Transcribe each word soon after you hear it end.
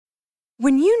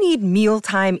When you need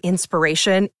mealtime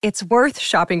inspiration, it's worth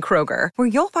shopping Kroger, where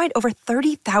you'll find over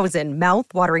 30,000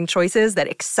 mouth-watering choices that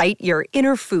excite your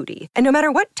inner foodie. And no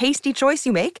matter what tasty choice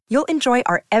you make, you'll enjoy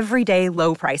our everyday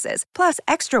low prices, plus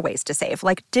extra ways to save,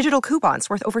 like digital coupons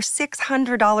worth over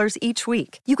 $600 each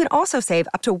week. You can also save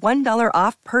up to $1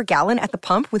 off per gallon at the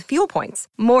pump with fuel points.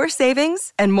 More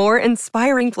savings and more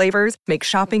inspiring flavors make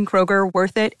shopping Kroger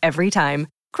worth it every time.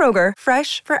 Kroger,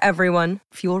 fresh for everyone.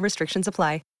 Fuel restrictions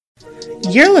apply.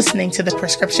 You're listening to the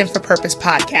Prescription for Purpose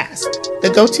podcast,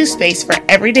 the go-to space for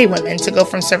everyday women to go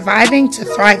from surviving to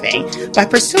thriving by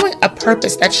pursuing a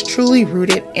purpose that's truly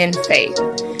rooted in faith.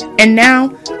 And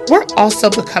now, we're also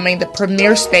becoming the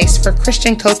premier space for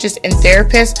Christian coaches and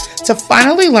therapists to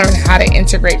finally learn how to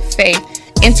integrate faith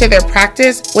into their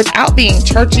practice without being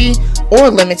churchy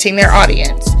or limiting their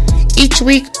audience. Each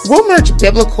week, we'll merge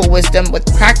biblical wisdom with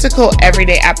practical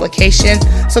everyday application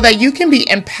so that you can be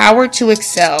empowered to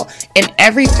excel in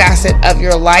every facet of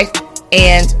your life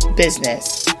and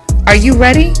business. Are you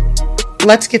ready?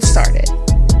 Let's get started.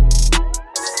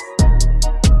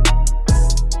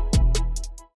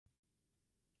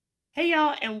 Hey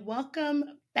y'all, and welcome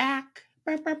back.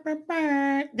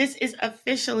 This is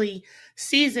officially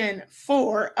season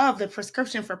 4 of the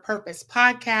Prescription for Purpose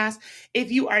podcast.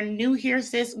 If you are new here,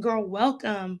 sis, girl,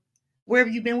 welcome. Where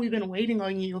have you been? We've been waiting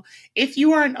on you. If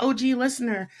you are an OG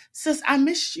listener, sis, I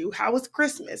missed you. How was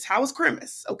Christmas? How was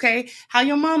Christmas? Okay. How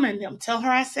your mama and them? Tell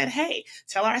her I said, hey.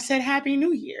 Tell her I said Happy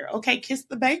New Year. Okay. Kiss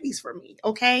the babies for me.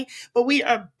 Okay. But we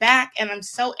are back and I'm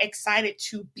so excited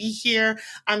to be here.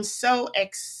 I'm so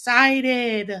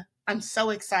excited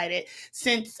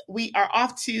since we are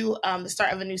off to the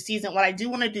start of a new season. What I do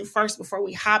want to do first before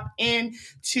we hop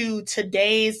into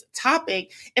today's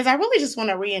topic is I really just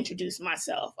want to reintroduce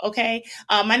myself, okay?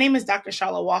 My name is Dr.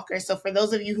 Charlotte Walker. So for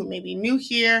those of you who may be new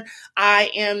here, I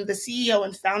am the CEO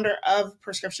and founder of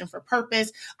Prescription for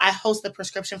Purpose. I host the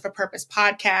Prescription for Purpose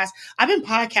podcast. I've been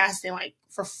podcasting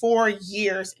for 4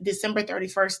 years. December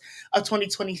 31st of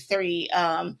 2023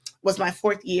 was my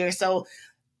 4th year. So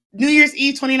New Year's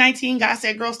Eve 2019, God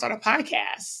said, girl, start a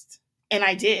podcast. And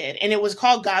I did. And it was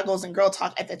called God Goals and Girl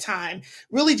Talk at the time.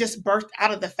 Really just birthed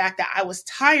out of the fact that I was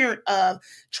tired of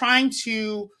trying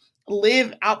to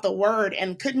live out the word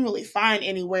and couldn't really find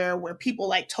anywhere where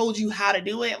people told you how to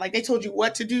do it. They told you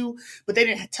what to do, but they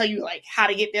didn't tell you how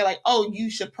to get there. Oh, you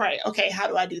should pray. Okay, how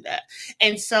do I do that?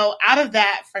 And so out of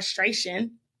that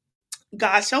frustration,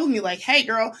 God showed me hey,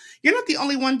 girl, you're not the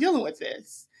only one dealing with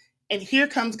this. And here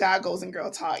comes God Goals and Girl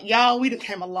Talk. Y'all, we done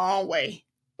came a long way.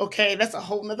 Okay, that's a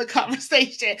whole nother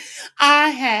conversation. I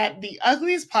had the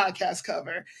ugliest podcast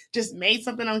cover, just made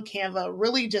something on Canva,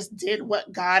 really just did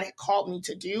what God had called me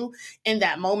to do in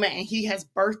that moment. And he has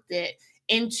birthed it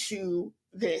into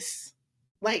this,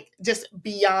 just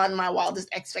beyond my wildest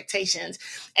expectations.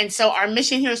 And so our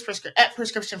mission here is at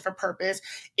Prescription for Purpose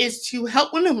is to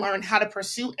help women learn how to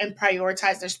pursue and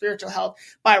prioritize their spiritual health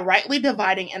by rightly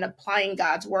dividing and applying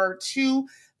God's word to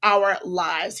our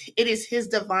lives. It is his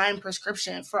divine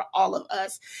prescription for all of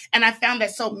us. And I found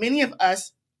that so many of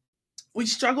us, we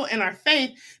struggle in our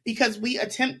faith because we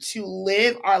attempt to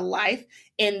live our life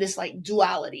in this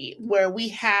duality where we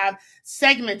have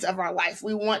segments of our life.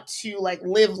 We want to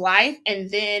live life and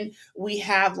then we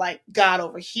have God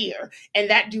over here. And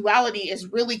that duality is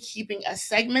really keeping us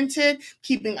segmented,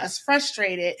 keeping us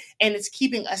frustrated, and it's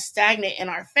keeping us stagnant in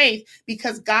our faith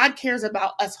because God cares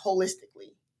about us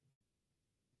holistically.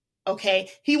 Okay,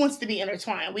 he wants to be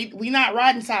intertwined. We not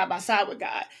riding side by side with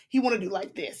God. He want to do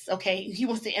this. Okay, he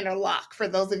wants to interlock. For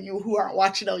those of you who aren't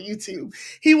watching on YouTube,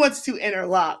 he wants to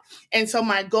interlock. And so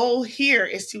my goal here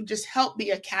is to just help be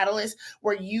a catalyst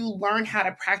where you learn how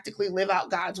to practically live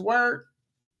out God's word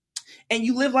and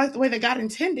you live life the way that God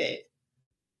intended.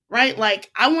 Right?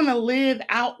 I want to live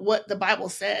out what the Bible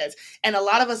says. And a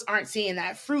lot of us aren't seeing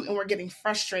that fruit and we're getting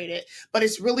frustrated, but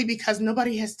it's really because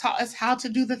nobody has taught us how to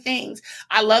do the things.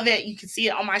 I love it. You can see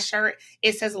it on my shirt.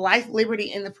 It says life,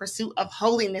 liberty, in the pursuit of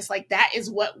holiness. That is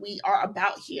what we are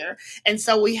about here. And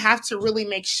so we have to really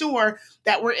make sure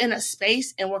that we're in a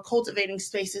space and we're cultivating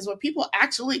spaces where people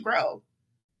actually grow.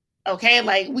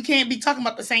 Okay. We can't be talking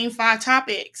about the same 5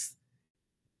 topics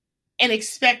and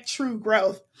expect true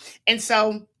growth. And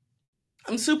so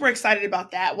I'm super excited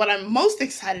about that. What I'm most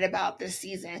excited about this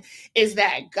season is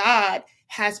that God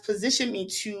has positioned me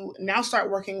to now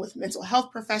start working with mental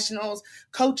health professionals,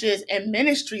 coaches, and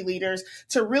ministry leaders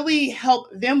to really help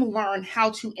them learn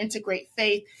how to integrate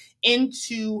faith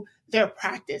into their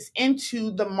practice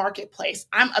into the marketplace.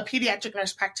 I'm a pediatric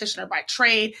nurse practitioner by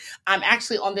trade. I'm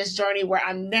actually on this journey where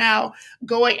I'm now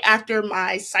going after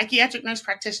my psychiatric nurse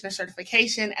practitioner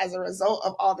certification as a result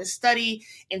of all this study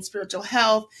in spiritual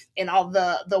health and all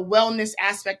the wellness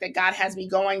aspect that God has me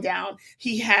going down.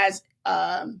 He has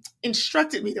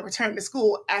instructed me to return to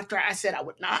school after I said I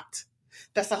would not.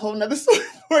 That's a whole nother story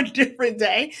for a different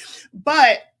day.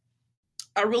 But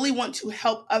I really want to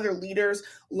help other leaders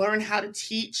learn how to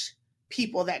teach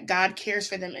people that God cares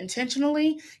for them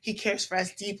intentionally. He cares for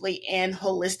us deeply and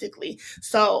holistically.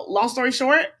 So long story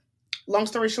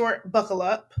short, buckle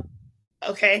up.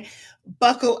 Okay.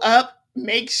 Buckle up.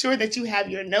 Make sure that you have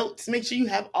your notes. Make sure you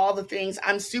have all the things.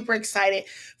 I'm super excited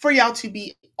for y'all to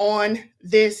be on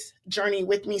this journey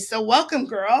with me. So welcome,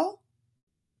 girl.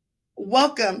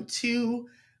 Welcome to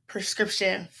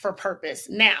Prescription for Purpose.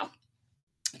 Now,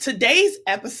 today's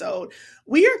episode,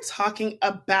 we are talking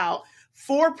about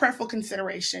 4 prayerful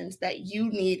considerations that you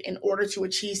need in order to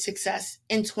achieve success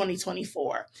in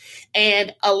 2024.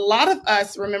 And a lot of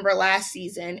us remember last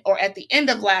season, or at the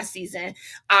end of last season,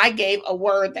 I gave a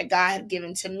word that God had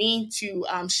given to me to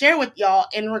share with y'all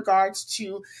in regards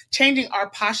to changing our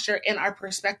posture and our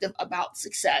perspective about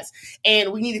success.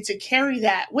 And we needed to carry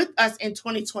that with us in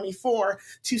 2024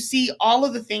 to see all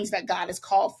of the things that God has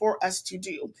called for us to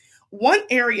do. One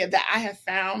area that I have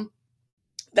found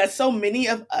that so many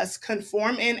of us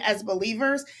conform in as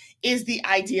believers is the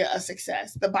idea of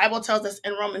success. The Bible tells us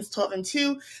in Romans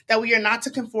 12:2 that we are not to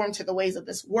conform to the ways of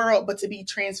this world, but to be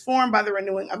transformed by the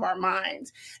renewing of our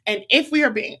minds. And if we are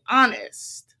being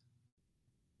honest,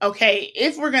 okay,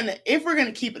 if we're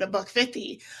gonna keep it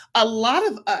 $1.50, a lot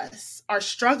of us are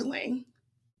struggling.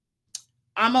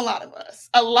 A lot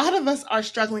of us are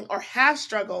struggling or have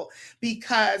struggled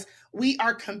because we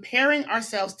are comparing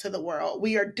ourselves to the world.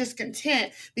 We are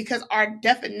discontent because our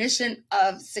definition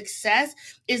of success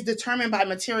is determined by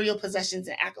material possessions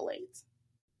and accolades.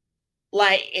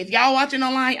 Like, if y'all watching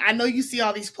online, I know you see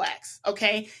all these plaques,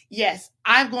 okay? Yes,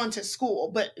 I've gone to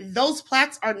school, but those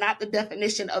plaques are not the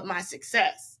definition of my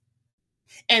success.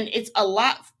 And it's a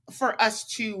lot for us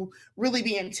to really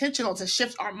be intentional to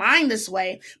shift our mind this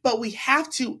way, but we have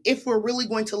to if we're really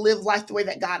going to live life the way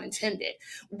that God intended.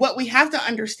 What we have to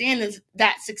understand is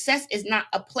that success is not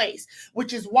a place,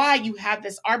 which is why you have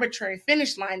this arbitrary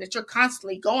finish line that you're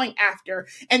constantly going after,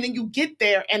 and then you get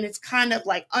there and it's kind of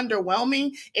like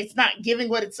underwhelming. It's not giving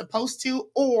what it's supposed to,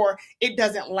 or it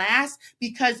doesn't last,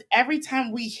 because every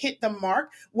time we hit the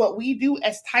mark, what we do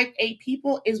as type A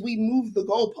people is we move the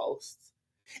goalposts.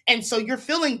 And so you're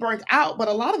feeling burnt out, but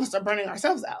a lot of us are burning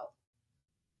ourselves out.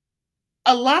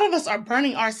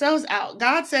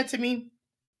 God said to me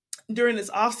during this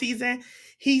off season,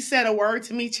 he said a word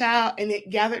to me, child, and it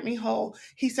gathered me whole.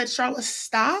 He said, Charlotte,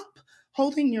 stop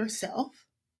holding yourself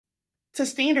to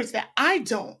standards that I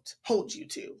don't hold you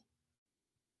to.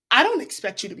 I don't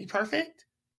expect you to be perfect.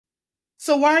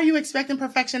 So why are you expecting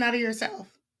perfection out of yourself?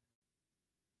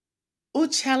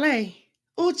 Uchale.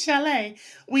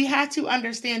 We have to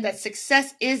understand that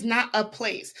success is not a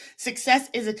place. Success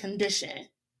is a condition.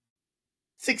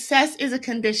 Success is a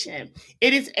condition.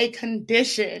 It is a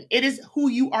condition. It is who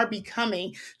you are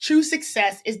becoming. True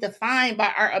success is defined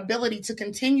by our ability to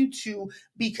continue to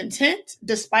be content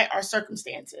despite our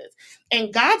circumstances.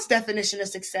 And God's definition of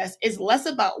success is less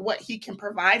about what he can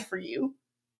provide for you.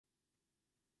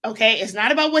 Okay, it's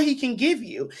not about what he can give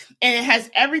you. And it has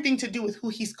everything to do with who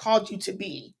he's called you to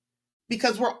be.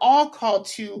 Because we're all called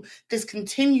to this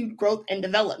continued growth and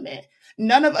development.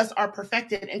 None of us are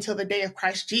perfected until the day of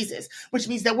Christ Jesus, which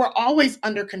means that we're always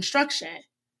under construction.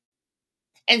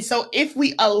 And so if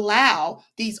we allow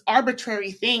these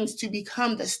arbitrary things to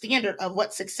become the standard of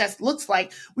what success looks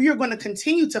like, we are going to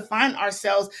continue to find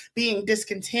ourselves being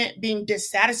discontent, being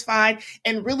dissatisfied,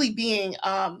 and really being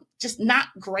just not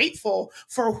grateful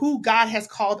for who God has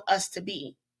called us to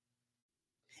be.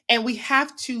 And we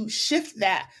have to shift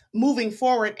that moving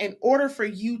forward in order for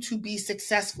you to be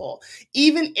successful,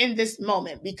 even in this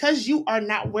moment, because you are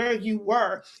not where you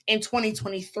were in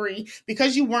 2023,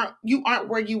 because you aren't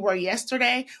where you were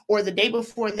yesterday or the day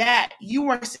before that. You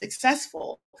are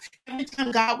successful. Every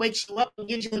time God wakes you up and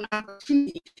gives you an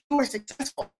opportunity, you are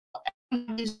successful.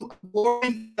 And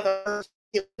the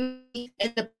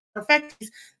perfect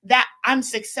is that I'm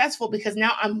successful because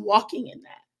now I'm walking in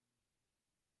that.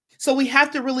 So we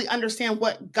have to really understand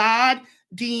what God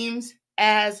deems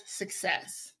as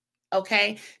success.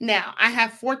 Okay. Now, I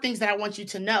have 4 things that I want you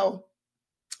to know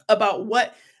about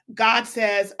what God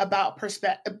says about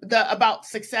about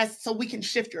success, so we can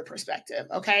shift your perspective.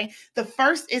 Okay. The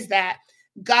first is that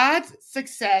God's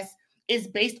success is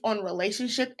based on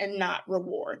relationship and not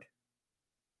reward.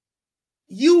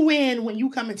 You win when you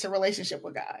come into relationship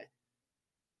with God.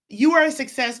 You are a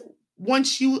success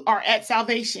once you are at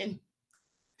salvation.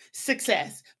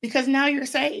 Success, because now you're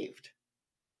saved.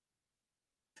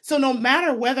 So no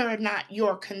matter whether or not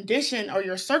your condition or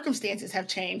your circumstances have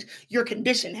changed, your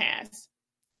condition has.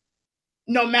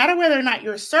 No matter whether or not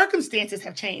your circumstances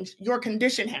have changed, your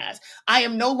condition has. I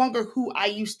am no longer who I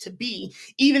used to be,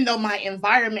 even though my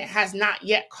environment has not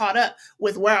yet caught up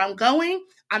with where I'm going.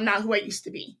 I'm not who I used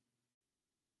to be.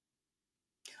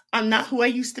 I'm not who I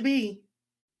used to be.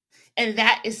 And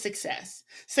that is success.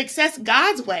 Success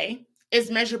God's way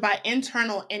is measured by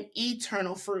internal and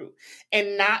eternal fruit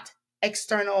and not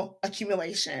external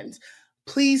accumulations.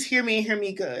 Please hear me and hear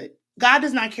me good. God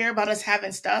does not care about us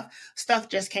having stuff. Stuff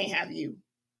just can't have you.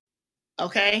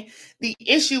 Okay? The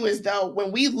issue is, though,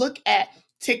 when we look at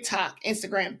TikTok,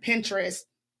 Instagram, Pinterest,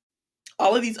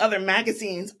 all of these other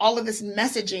magazines, all of this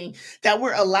messaging that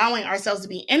we're allowing ourselves to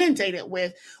be inundated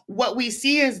with, what we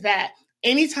see is that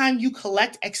anytime you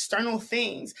collect external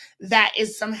things, that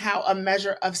is somehow a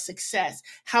measure of success.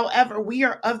 However, we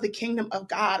are of the kingdom of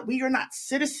God. We are not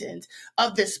citizens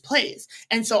of this place.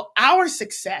 And so our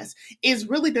success is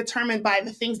really determined by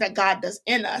the things that God does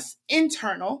in us,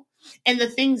 internal, and the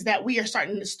things that we are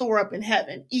starting to store up in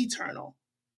heaven, eternal.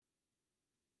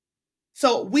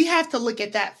 So we have to look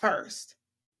at that first.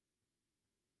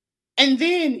 And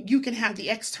then you can have the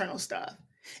external stuff.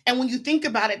 And when you think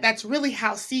about it, that's really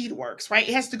how seed works, right?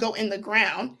 It has to go in the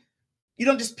ground. You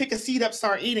don't just pick a seed up,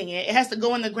 start eating it. It has to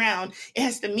go in the ground. It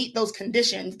has to meet those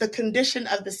conditions. The condition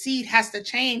of the seed has to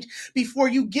change before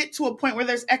you get to a point where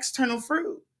there's external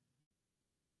fruit.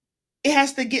 It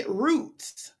has to get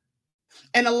roots.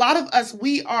 And a lot of us,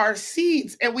 we are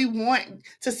seeds and we want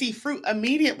to see fruit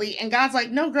immediately. And God's like,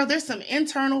 no, girl, there's some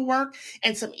internal work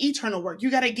and some eternal work.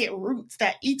 You got to get roots,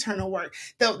 that eternal work.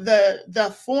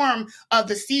 The form of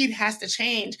the seed has to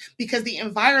change because the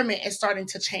environment is starting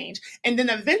to change. And then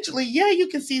eventually, yeah, you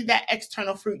can see that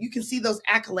external fruit. You can see those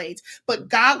accolades. But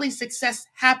godly success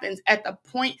happens at the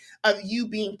point of you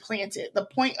being planted, the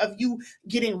point of you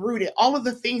getting rooted. All of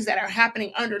the things that are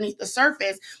happening underneath the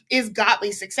surface is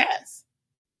godly success.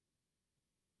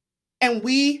 And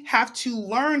we have to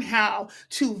learn how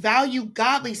to value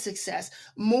godly success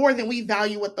more than we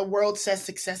value what the world says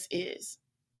success is.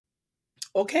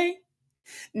 Okay?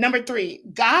 Number 3,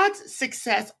 God's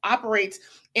success operates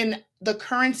in the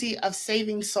currency of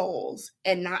saving souls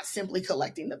and not simply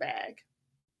collecting the bag.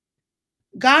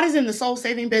 God is in the soul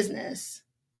saving business.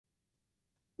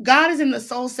 God is in the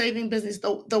soul saving business.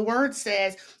 The word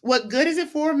says, what good is it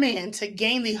for a man to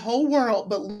gain the whole world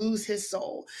but lose his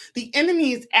soul? The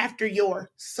enemy is after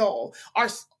your soul.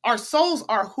 Our souls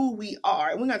are who we are.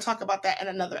 And we're going to talk about that in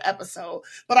another episode.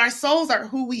 But our souls are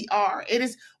who we are. It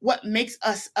is what makes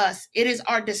us us. It is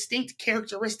our distinct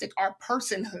characteristic, our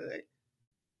personhood.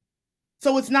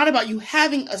 So it's not about you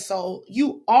having a soul.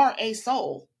 You are a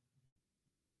soul.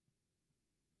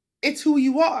 It's who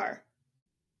you are.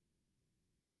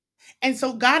 And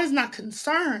so God is not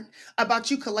concerned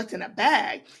about you collecting a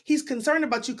bag. He's concerned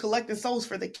about you collecting souls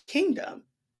for the kingdom.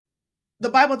 The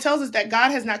Bible tells us that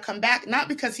God has not come back, not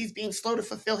because he's being slow to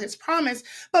fulfill his promise,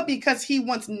 but because he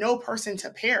wants no person to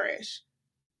perish.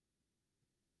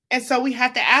 And so we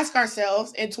have to ask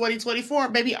ourselves in 2024,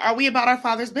 baby, are we about our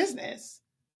Father's business?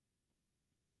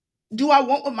 Do I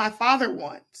want what my Father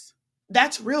wants?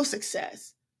 That's real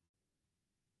success.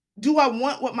 Do I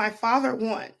want what my Father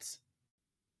wants?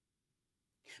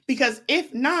 Because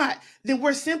if not, then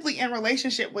we're simply in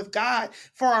relationship with God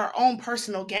for our own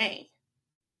personal gain.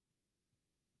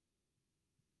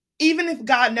 Even if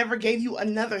God never gave you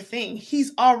another thing,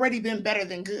 he's already been better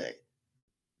than good.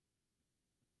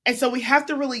 And so we have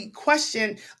to really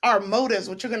question our motives,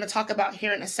 which we're going to talk about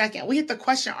here in a second. We have to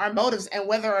question our motives and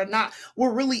whether or not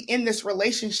we're really in this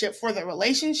relationship for the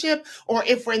relationship or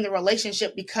if we're in the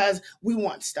relationship because we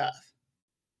want stuff.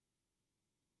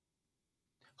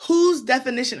 Whose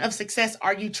definition of success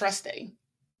are you trusting?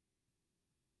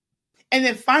 And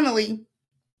then finally,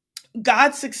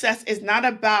 God's success is not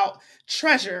about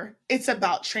treasure, it's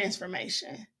about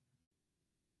transformation.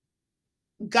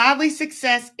 Godly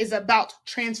success is about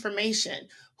transformation.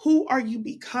 Who are you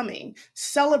becoming?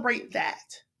 Celebrate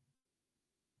that.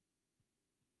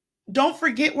 Don't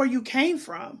forget where you came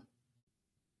from.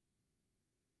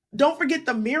 Don't forget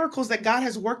the miracles that God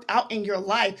has worked out in your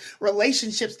life,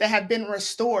 relationships that have been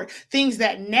restored, things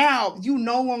that now you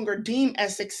no longer deem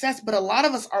as success. But a lot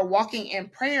of us are walking in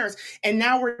prayers and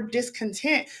now we're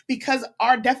discontent because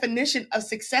our definition of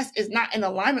success is not in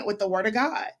alignment with the word of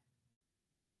God.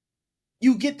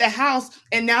 You get the house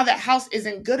and now that house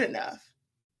isn't good enough.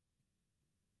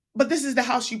 But this is the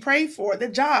house you prayed for. The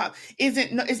job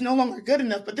is no longer good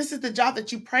enough, but this is the job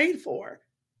that you prayed for.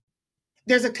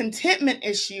 There's a contentment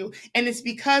issue, and it's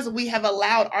because we have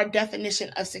allowed our definition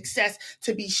of success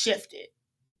to be shifted.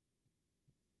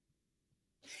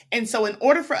 And so in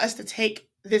order for us to take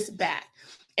this back,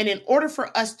 and in order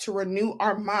for us to renew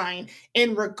our mind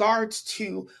in regards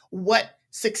to what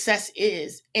success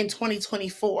is in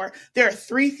 2024, there are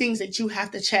 3 things that you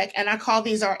have to check. And I call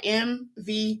these our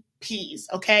MVPs,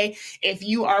 okay? If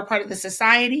you are a part of the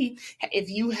society, if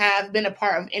you have been a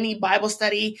part of any Bible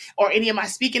study or any of my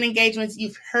speaking engagements,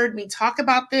 you've heard me talk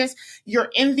about this.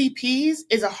 Your MVPs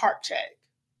is a heart check.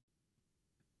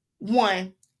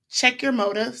 1, check your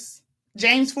motives.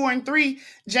 James 4:3,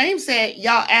 James said,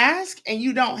 y'all ask and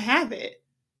you don't have it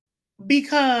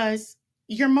because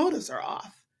your motives are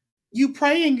off. You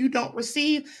pray and you don't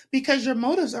receive because your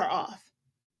motives are off.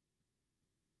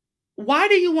 Why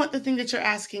do you want the thing that you're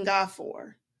asking God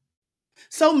for?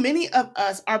 So many of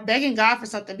us are begging God for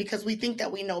something because we think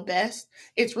that we know best.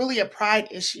 It's really a pride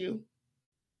issue.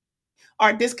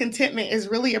 Our discontentment is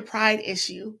really a pride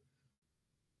issue.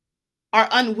 Our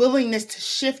unwillingness to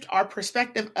shift our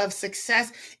perspective of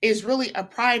success is really a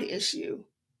pride issue.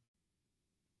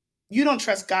 You don't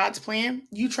trust God's plan,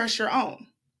 you trust your own.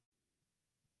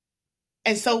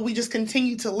 And so we just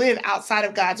continue to live outside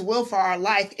of God's will for our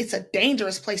life. It's a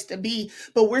dangerous place to be,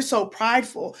 but we're so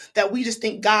prideful that we just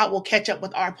think God will catch up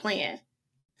with our plan,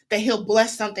 that he'll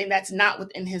bless something that's not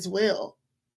within his will.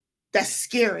 That's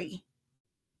scary.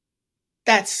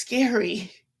 That's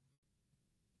scary.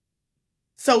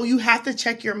 So you have to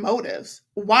check your motives.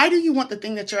 Why do you want the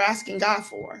thing that you're asking God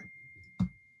for?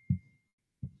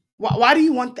 Why do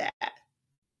you want that?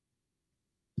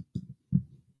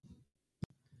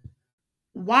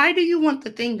 Why do you want the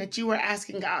thing that you are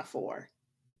asking God for?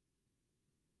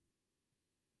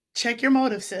 Check your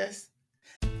motives, sis.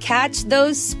 Catch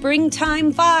those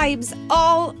springtime vibes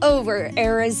all over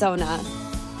Arizona.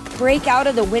 Break out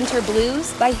of the winter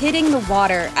blues by hitting the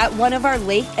water at one of our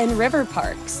lake and river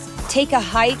parks. Take a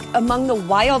hike among the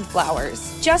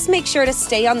wildflowers. Just make sure to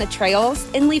stay on the trails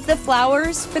and leave the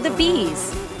flowers for the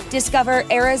bees. Discover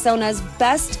Arizona's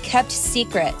best kept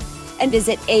secret and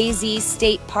visit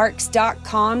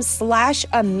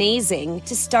azstateparks.com/amazing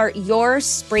to start your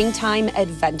springtime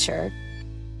adventure.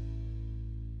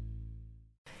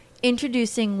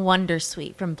 Introducing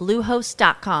Wondersuite from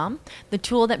Bluehost.com, the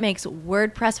tool that makes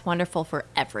WordPress wonderful for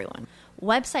everyone.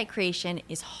 Website creation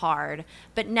is hard,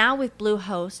 but now with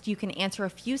Bluehost, you can answer a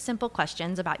few simple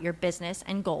questions about your business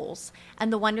and goals,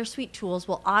 and the Wondersuite tools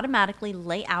will automatically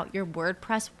lay out your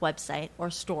WordPress website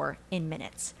or store in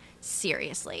minutes.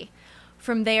 Seriously.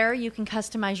 From there, you can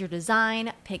customize your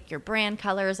design, pick your brand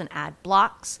colors, and add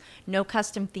blocks. No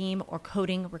custom theme or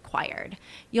coding required.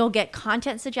 You'll get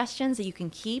content suggestions that you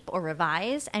can keep or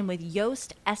revise, and with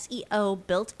Yoast SEO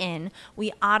built in,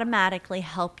 we automatically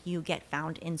help you get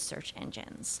found in search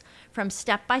engines. From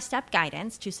step-by-step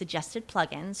guidance to suggested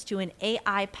plugins to an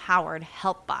AI-powered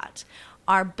help bot,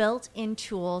 our built-in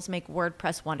tools make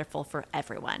WordPress wonderful for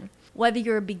everyone. Whether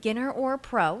you're a beginner or a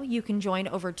pro, you can join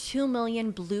over 2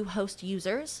 million Bluehost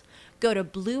users. Go to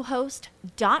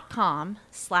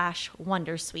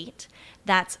bluehost.com/wondersuite.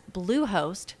 That's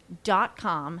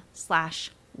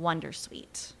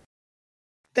bluehost.com/wondersuite.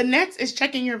 The next is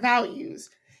checking your values.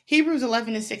 Hebrews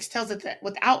 11:6 tells us that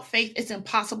without faith, it's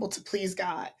impossible to please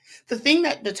God. The thing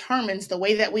that determines the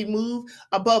way that we move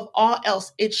above all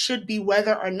else, it should be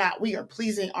whether or not we are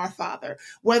pleasing our Father,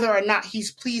 whether or not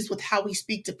he's pleased with how we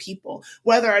speak to people,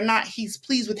 whether or not he's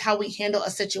pleased with how we handle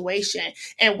a situation.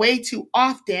 And way too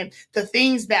often, the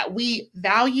things that we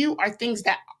value are things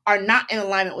that are not in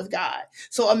alignment with God.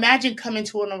 So imagine coming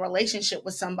to a relationship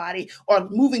with somebody or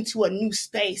moving to a new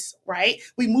space, right?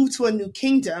 We move to a new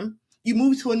kingdom. You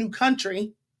move to a new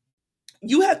country,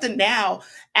 you have to now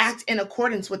act in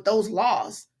accordance with those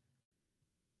laws.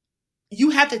 You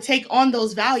have to take on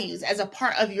those values as a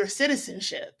part of your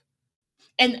citizenship.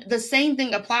 And the same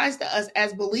thing applies to us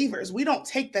as believers. We don't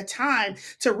take the time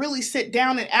to really sit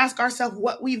down and ask ourselves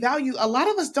what we value. A lot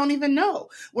of us don't even know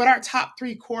what our top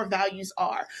 3 core values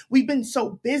are. We've been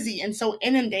so busy and so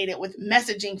inundated with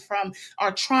messaging from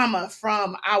our trauma,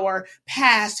 from our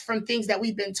past, from things that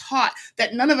we've been taught,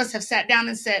 that none of us have sat down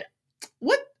and said,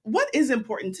 what is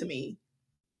important to me?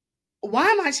 Why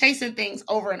am I chasing things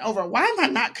over and over? Why am I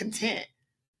not content?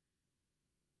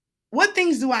 What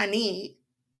things do I need?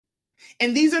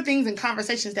 And these are things and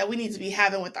conversations that we need to be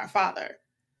having with our Father.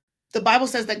 The Bible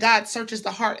says that God searches the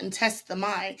heart and tests the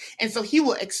mind. And so he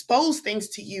will expose things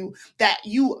to you that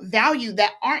you value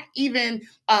that aren't even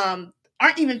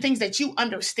things that you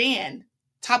understand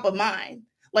top of mind.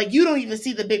 Like, you don't even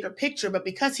see the bigger picture, but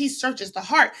because he searches the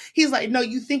heart, he's like, no,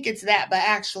 you think it's that, but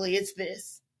actually it's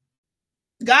this.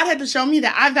 God had to show me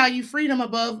that I value freedom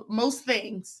above most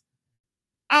things.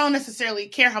 I don't necessarily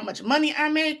care how much money I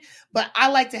make, but I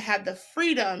like to have the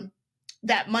freedom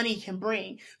that money can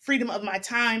bring. Freedom of my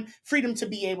time, freedom to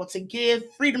be able to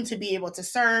give, freedom to be able to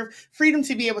serve, freedom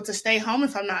to be able to stay home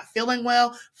if I'm not feeling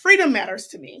well. Freedom matters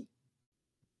to me.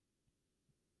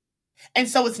 And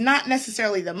so it's not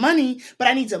necessarily the money, but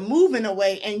I need to move in a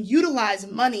way and utilize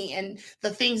money and the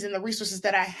things and the resources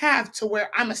that I have to where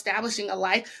I'm establishing a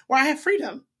life where I have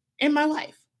freedom in my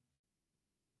life.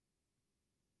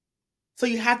 So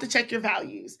you have to check your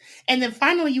values. And then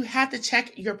finally, you have to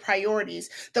check your priorities.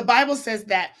 The Bible says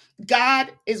that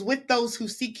God is with those who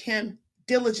seek him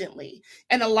diligently.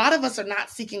 And a lot of us are not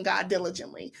seeking God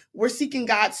diligently. We're seeking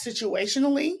God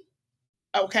situationally.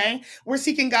 Okay, we're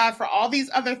seeking God for all these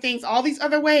other things, all these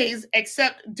other ways,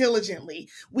 except diligently.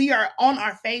 We are on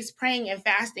our face praying and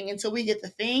fasting until we get the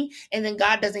thing, and then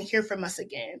God doesn't hear from us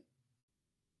again.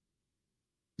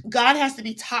 God has to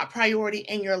be top priority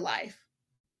in your life.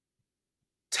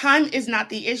 Time is not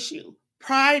the issue.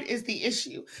 Pride is the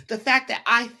issue. The fact that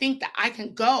I think that I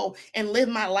can go and live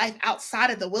my life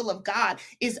outside of the will of God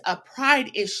is a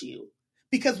pride issue.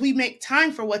 Because we make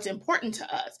time for what's important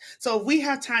to us. So if we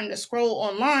have time to scroll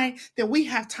online, then we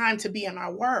have time to be in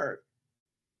our word.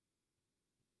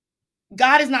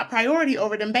 God is not priority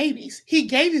over them babies. He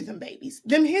gave you them babies,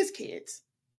 them his kids.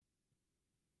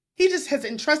 He just has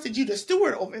entrusted you to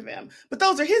steward over them, but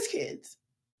those are his kids.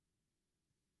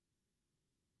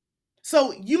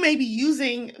 So you may be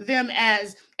using them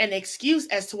as an excuse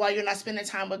as to why you're not spending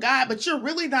time with God, but you're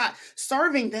really not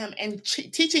serving them and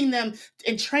teaching them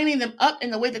and training them up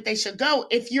in the way that they should go.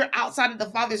 If you're outside of the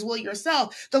Father's will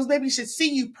yourself, those babies should see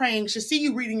you praying, should see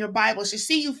you reading your Bible, should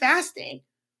see you fasting.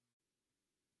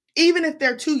 Even if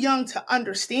they're too young to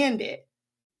understand it,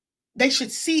 they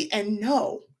should see and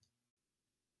know.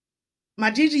 My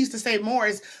Gigi used to say more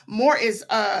is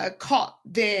caught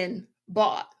than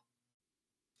bought.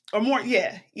 Or more,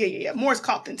 yeah. More is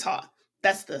caught than taught.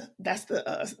 That's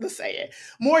the saying.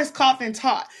 More is caught than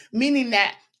taught, meaning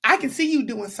that I can see you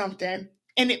doing something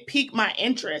and it piqued my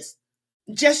interest.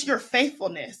 Just your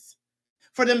faithfulness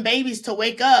for them babies to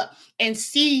wake up and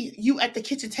see you at the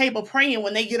kitchen table praying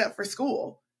when they get up for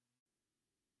school.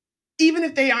 Even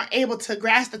if they aren't able to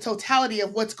grasp the totality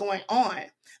of what's going on,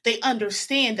 they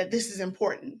understand that this is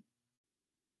important.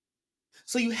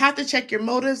 So you have to check your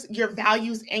motives, your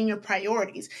values, and your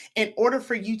priorities in order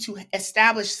for you to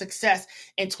establish success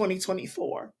in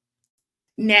 2024.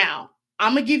 Now,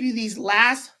 I'm going to give you these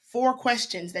last 4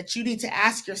 questions that you need to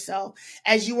ask yourself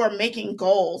as you are making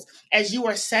goals, as you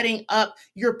are setting up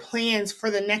your plans for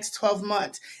the next 12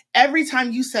 months. Every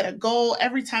time you set a goal,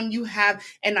 every time you have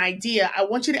an idea, I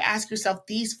want you to ask yourself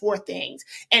these 4 things.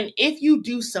 And if you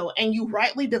do so and you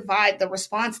rightly divide the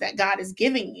response that God is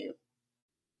giving you,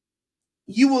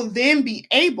 you will then be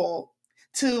able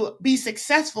to be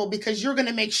successful because you're going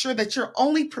to make sure that you're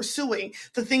only pursuing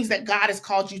the things that God has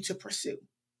called you to pursue.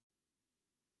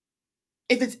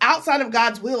 If it's outside of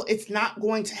God's will, it's not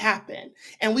going to happen.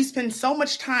 And we spend so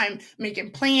much time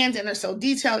making plans and they're so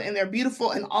detailed and they're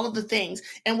beautiful and all of the things.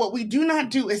 And what we do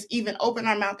not do is even open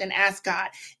our mouth and ask God,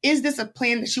 is this a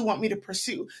plan that you want me to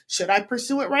pursue? Should I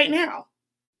pursue it right now?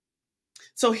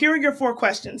 So here are your 4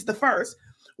 questions. The first,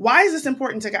 why is this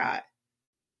important to God?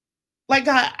 Like,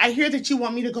 God, I hear that you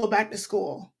want me to go back to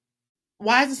school.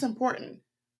 Why is this important?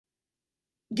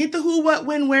 Get the who, what,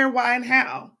 when, where, why, and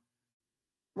how,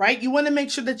 right? You want to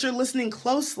make sure that you're listening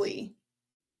closely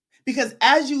because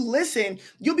as you listen,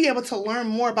 you'll be able to learn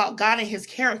more about God and his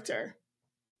character.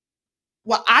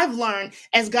 What I've learned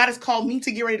as God has called me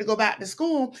to get ready to go back to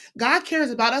school, God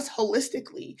cares about us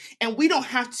holistically. And we don't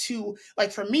have to,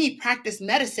 like for me, practice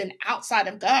medicine outside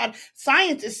of God.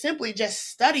 Science is simply just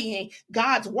studying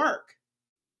God's work.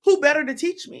 Who better to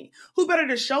teach me? Who better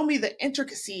to show me the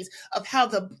intricacies of how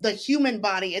the human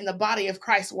body and the body of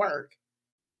Christ work?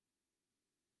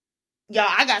 Y'all,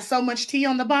 I got so much tea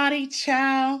on the body,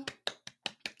 child.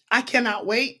 I cannot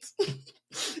wait.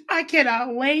 I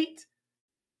cannot wait.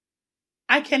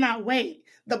 I cannot wait.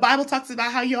 The Bible talks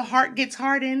about how your heart gets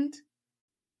hardened,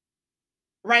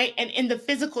 right? And in the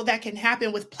physical, that can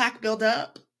happen with plaque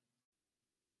buildup.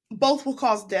 Both will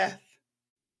cause death.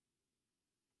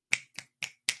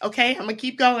 Okay, I'm going to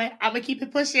keep going. I'm going to keep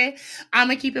it pushing. I'm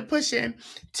going to keep it pushing.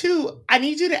 2, I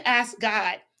need you to ask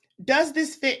God, does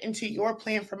this fit into your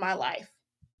plan for my life?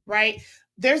 Right?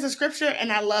 There's a scripture,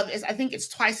 and I love it. I think it's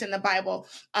twice in the Bible.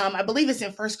 I believe it's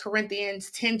in 1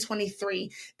 Corinthians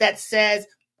 10:23 that says,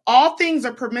 all things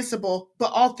are permissible,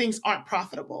 but all things aren't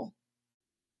profitable.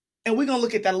 And we're going to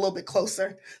look at that a little bit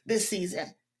closer this season.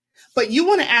 But you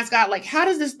want to ask God, like, how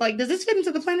does this fit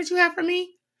into the plan that you have for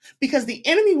me? Because the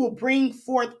enemy will bring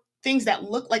forth things that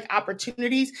look like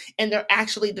opportunities, and they're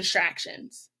actually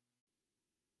distractions.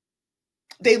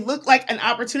 They look like an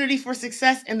opportunity for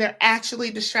success, and they're actually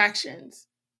distractions.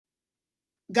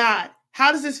 God,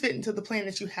 how does this fit into the plan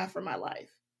that you have for my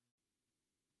life?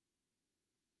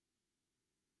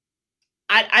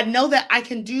 I know that I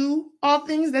can do all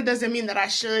things. That doesn't mean that I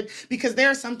should, because there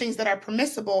are some things that are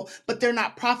permissible, but they're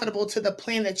not profitable to the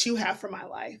plan that you have for my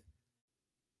life.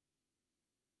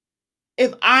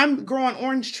 If I'm growing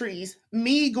orange trees,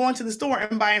 me going to the store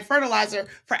and buying fertilizer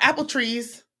for apple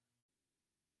trees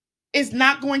is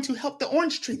not going to help the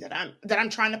orange tree that I'm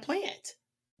trying to plant.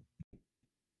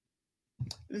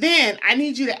 Then I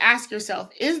need you to ask yourself,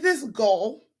 is this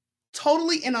goal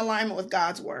totally in alignment with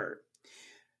God's word?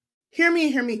 Hear me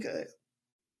and hear me good.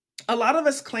 A lot of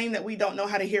us claim that we don't know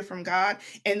how to hear from God,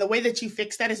 and the way that you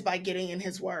fix that is by getting in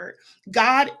his word.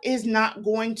 God is not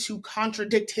going to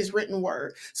contradict his written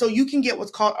word. So you can get what's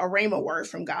called a rhema word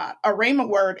from God. A rhema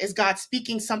word is God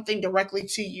speaking something directly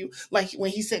to you. Like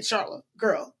when he said, Charlotte,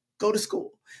 girl, go to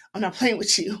school. I'm not playing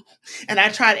with you. And I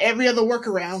tried every other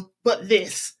workaround but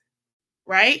this,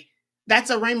 right? That's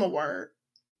a rhema word.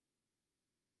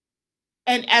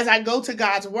 And as I go to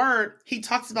God's word, he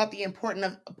talks about the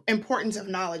importance of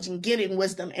knowledge and getting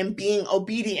wisdom and being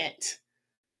obedient,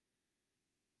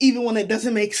 even when it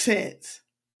doesn't make sense.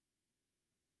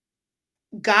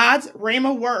 God's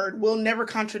rhema word will never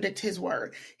contradict his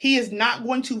word. He is not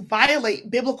going to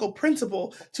violate biblical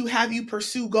principle to have you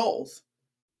pursue goals.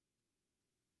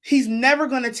 He's never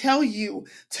going to tell you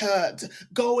to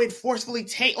go and forcefully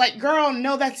take, like, girl,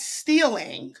 no, that's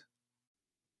stealing.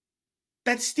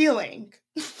 That's stealing.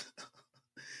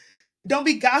 Don't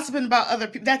be gossiping about other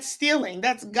people. That's stealing.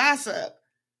 That's gossip.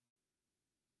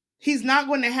 He's not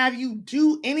going to have you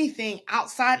do anything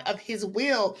outside of his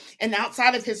will and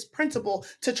outside of his principle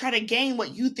to try to gain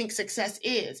what you think success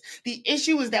is. The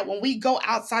issue is that when we go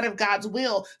outside of God's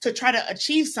will to try to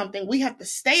achieve something, we have to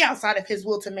stay outside of his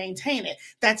will to maintain it.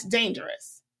 That's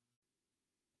dangerous.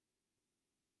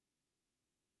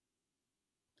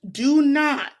 Do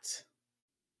not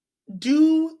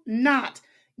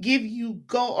give you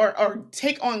goal or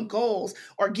take on goals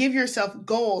or give yourself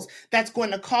goals that's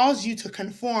going to cause you to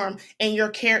conform in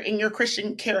your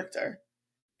Christian character.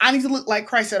 I need to look like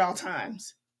Christ at all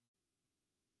times.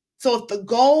 So if the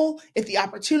goal, if the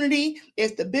opportunity,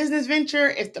 if the business venture,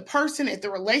 if the person, if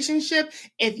the relationship,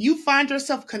 if you find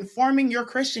yourself conforming your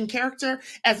Christian character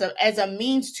as a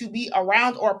means to be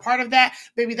around or a part of that,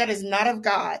 baby, that is not of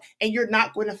God. And you're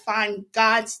not going to find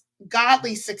God's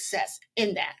godly success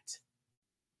in that.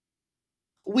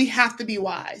 We have to be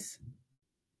wise.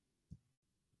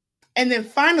 And then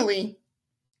finally,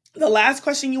 the last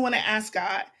question you want to ask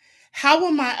God, how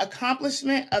will my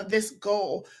accomplishment of this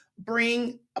goal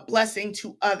bring a blessing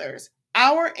to others?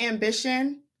 Our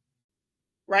ambition,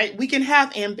 right? We can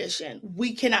have ambition.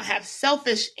 We cannot have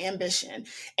selfish ambition.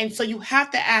 And so you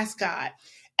have to ask God,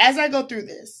 as I go through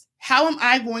this, how am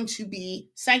I going to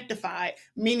be sanctified,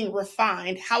 meaning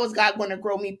refined? How is God going to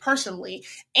grow me personally?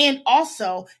 And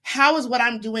also, how is what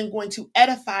I'm doing going to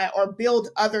edify or build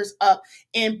others up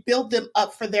and build them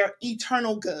up for their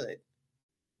eternal good?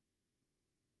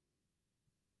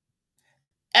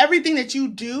 Everything that you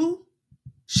do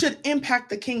should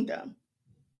impact the kingdom.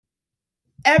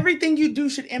 Everything you do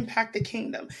should impact the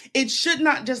kingdom. It should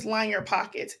not just line your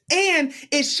pockets, and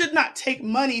it should not take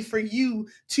money for you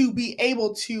to be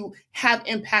able to have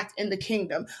impact in the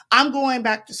kingdom. I'm going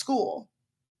back to school.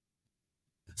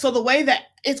 So the way that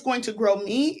it's going to grow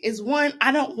me is, one,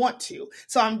 I don't want to.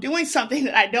 So I'm doing something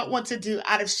that I don't want to do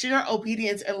out of sheer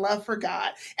obedience and love for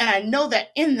God. And I know that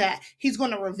in that, he's going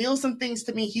to reveal some things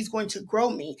to me. He's going to grow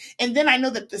me. And then I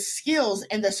know that the skills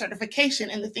and the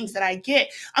certification and the things that I get,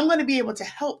 I'm going to be able to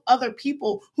help other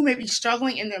people who may be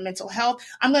struggling in their mental health.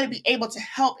 I'm going to be able to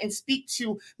help and speak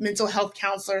to mental health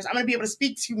counselors. I'm going to be able to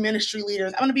speak to ministry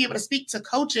leaders. I'm going to be able to speak to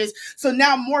coaches. So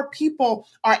now more people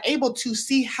are able to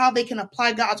see how they can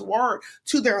apply God's word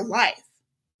to their life.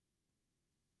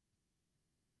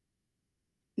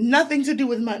 Nothing to do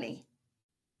with money.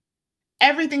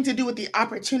 Everything to do with the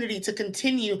opportunity to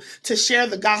continue to share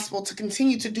the gospel, to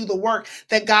continue to do the work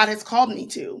that God has called me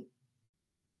to.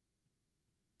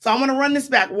 So I'm going to run this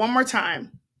back one more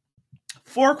time.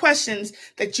 4 questions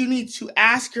that you need to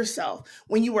ask yourself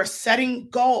when you are setting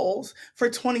goals for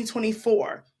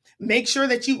 2024. Make sure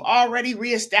that you've already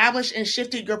reestablished and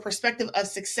shifted your perspective of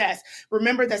success.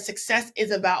 Remember that success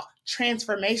is about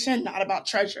transformation, not about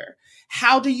treasure.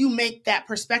 How do you make that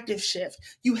perspective shift?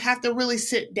 You have to really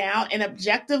sit down and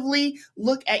objectively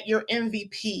look at your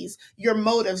MVPs, your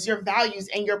motives, your values,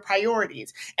 and your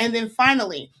priorities. And then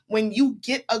finally, when you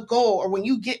get a goal or when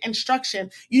you get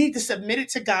instruction, you need to submit it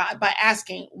to God by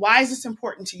asking, why is this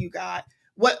important to you, God?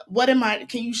 What am I,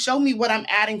 can you show me what I'm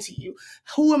adding to you?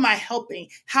 Who am I helping?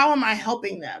 How am I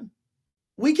helping them?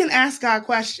 We can ask God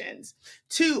questions.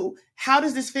 2, how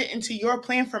does this fit into your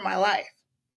plan for my life?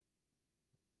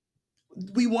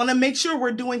 We want to make sure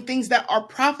we're doing things that are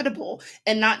profitable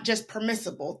and not just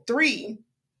permissible. 3,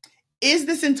 is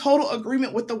this in total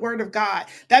agreement with the word of God?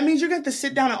 That means you're going to have to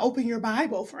sit down and open your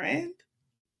Bible, friend.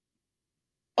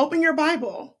 Open your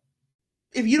Bible.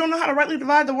 If you don't know how to rightly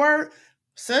divide the word,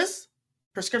 sis,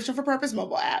 Prescription for Purpose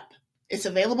mobile app. It's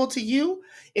available to you.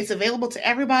 It's available to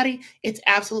everybody. It's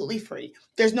absolutely free.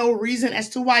 There's no reason as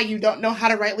to why you don't know how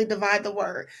to rightly divide the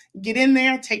word. Get in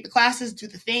there, take the classes, do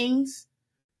the things,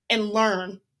 and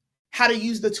learn how to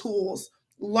use the tools.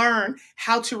 Learn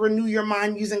how to renew your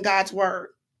mind using God's word.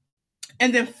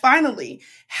 And then finally,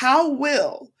 how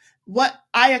will what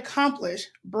I accomplish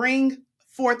bring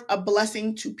forth a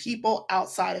blessing to people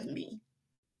outside of me?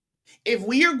 If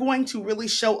we are going to really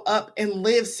show up and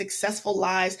live successful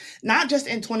lives, not just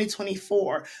in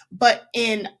 2024, but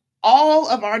in all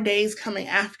of our days coming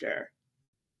after,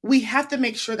 we have to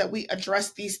make sure that we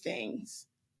address these things.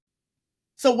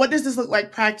 So what does this look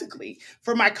like practically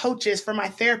for my coaches, for my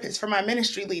therapists, for my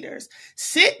ministry leaders?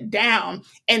 Sit down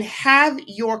and have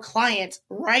your clients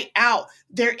write out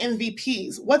their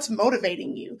MVPs. What's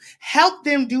motivating you? Help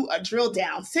them do a drill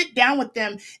down. Sit down with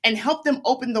them and help them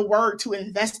open the word to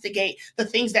investigate the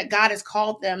things that God has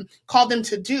called them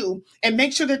to do, and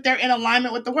make sure that they're in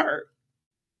alignment with the word.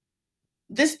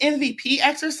 This MVP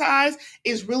exercise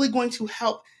is really going to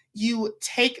help you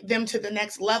take them to the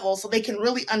next level so they can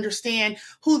really understand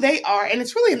who they are. And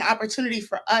it's really an opportunity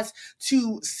for us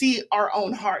to see our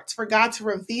own hearts, for God to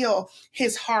reveal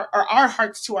his heart or our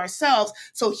hearts to ourselves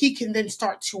so he can then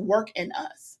start to work in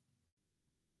us.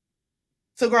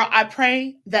 So girl, I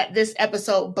pray that this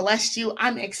episode blessed you.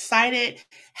 I'm excited.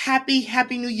 Happy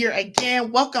New Year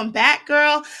again. Welcome back,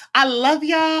 girl. I love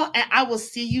y'all, and I will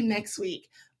see you next week.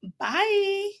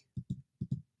 Bye.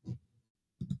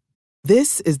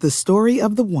 This is the story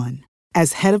of the one.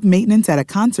 As head of maintenance at a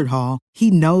concert hall,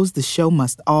 he knows the show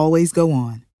must always go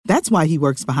on. That's why he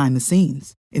works behind the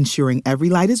scenes, ensuring every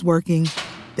light is working,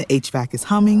 the HVAC is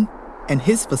humming, and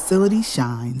his facility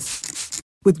shines.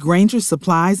 With Grainger's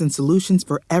supplies and solutions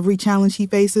for every challenge he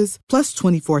faces, plus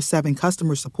 24/7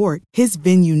 customer support, his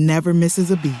venue never misses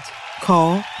a beat.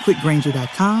 Call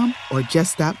quickgrainger.com or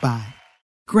just stop by.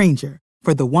 Grainger,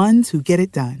 for the ones who get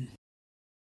it done.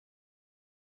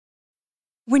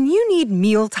 When you need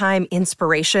mealtime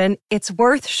inspiration, it's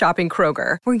worth shopping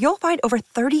Kroger, where you'll find over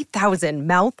 30,000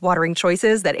 mouth-watering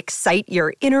choices that excite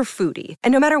your inner foodie.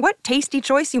 And no matter what tasty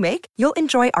choice you make, you'll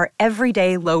enjoy our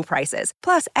everyday low prices,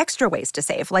 plus extra ways to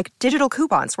save, like digital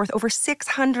coupons worth over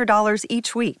 $600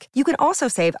 each week. You can also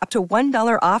save up to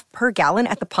 $1 off per gallon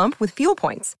at the pump with fuel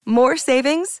points. More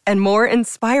savings and more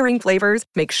inspiring flavors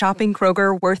make shopping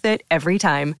Kroger worth it every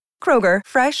time. Kroger,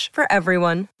 fresh for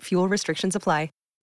everyone. Fuel restrictions apply.